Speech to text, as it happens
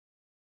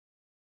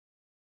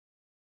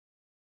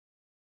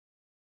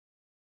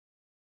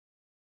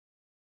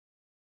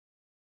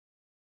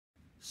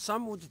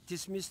Some would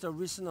dismiss the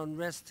recent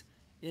unrest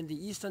in the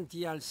eastern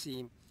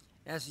DRC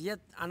as yet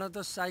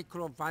another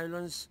cycle of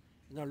violence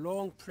in a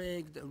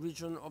long-plagued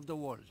region of the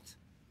world.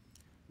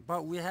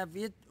 But we have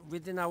it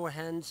within our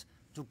hands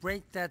to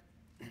break that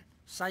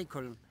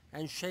cycle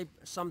and shape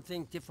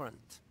something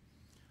different.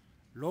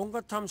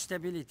 Longer-term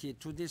stability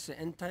to this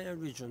entire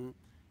region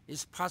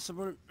is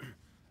possible,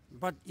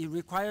 but it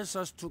requires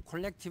us to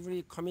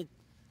collectively commit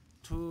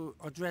to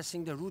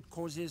addressing the root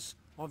causes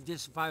of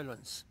this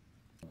violence.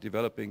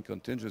 Developing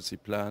contingency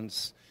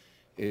plans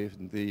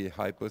in the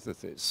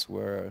hypothesis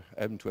where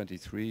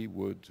M23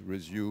 would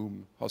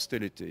resume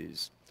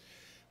hostilities.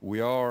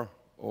 We are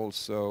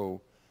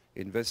also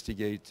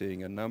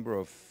investigating a number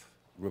of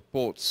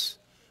reports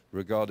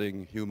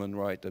regarding human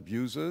rights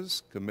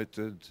abuses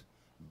committed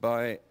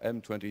by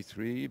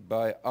M23,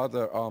 by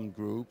other armed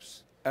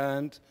groups,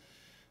 and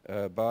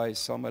by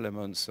some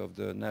elements of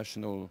the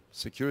national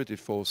security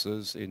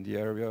forces in the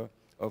area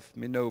of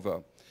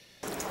Minova.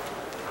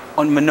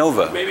 On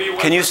Minova,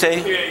 can you say,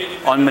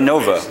 on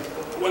Minova,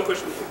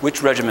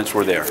 which regiments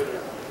were there?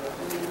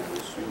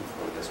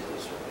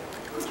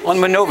 On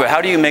Minova,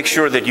 how do you make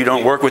sure that you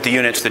don't work with the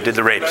units that did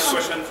the rapes?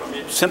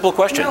 Simple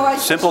question,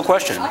 simple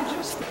question.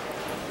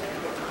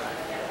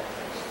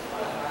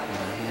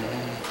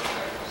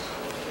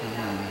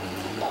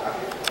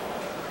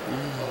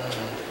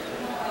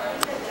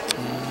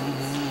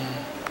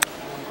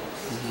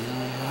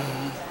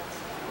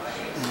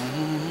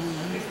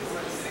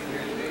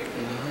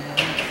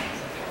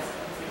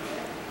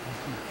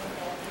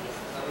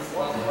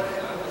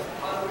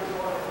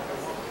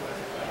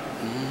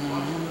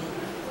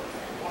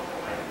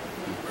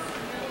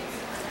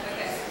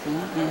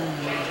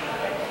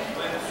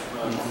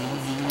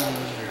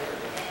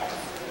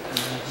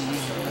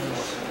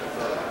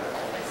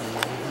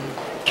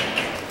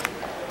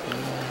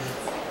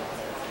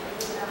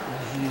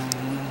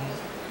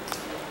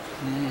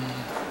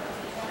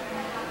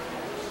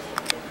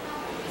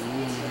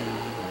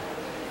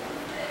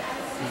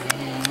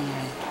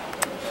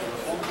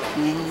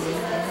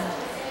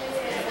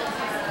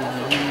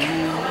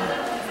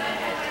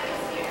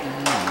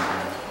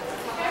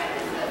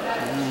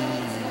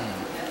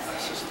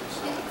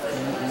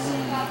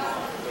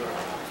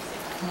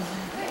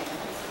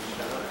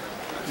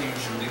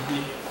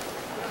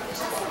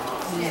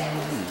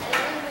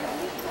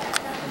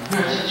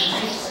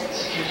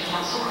 Security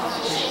Council,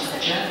 consultations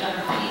adjourned. I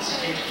repeat,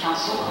 Security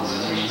Council,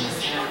 consultations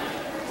adjourned.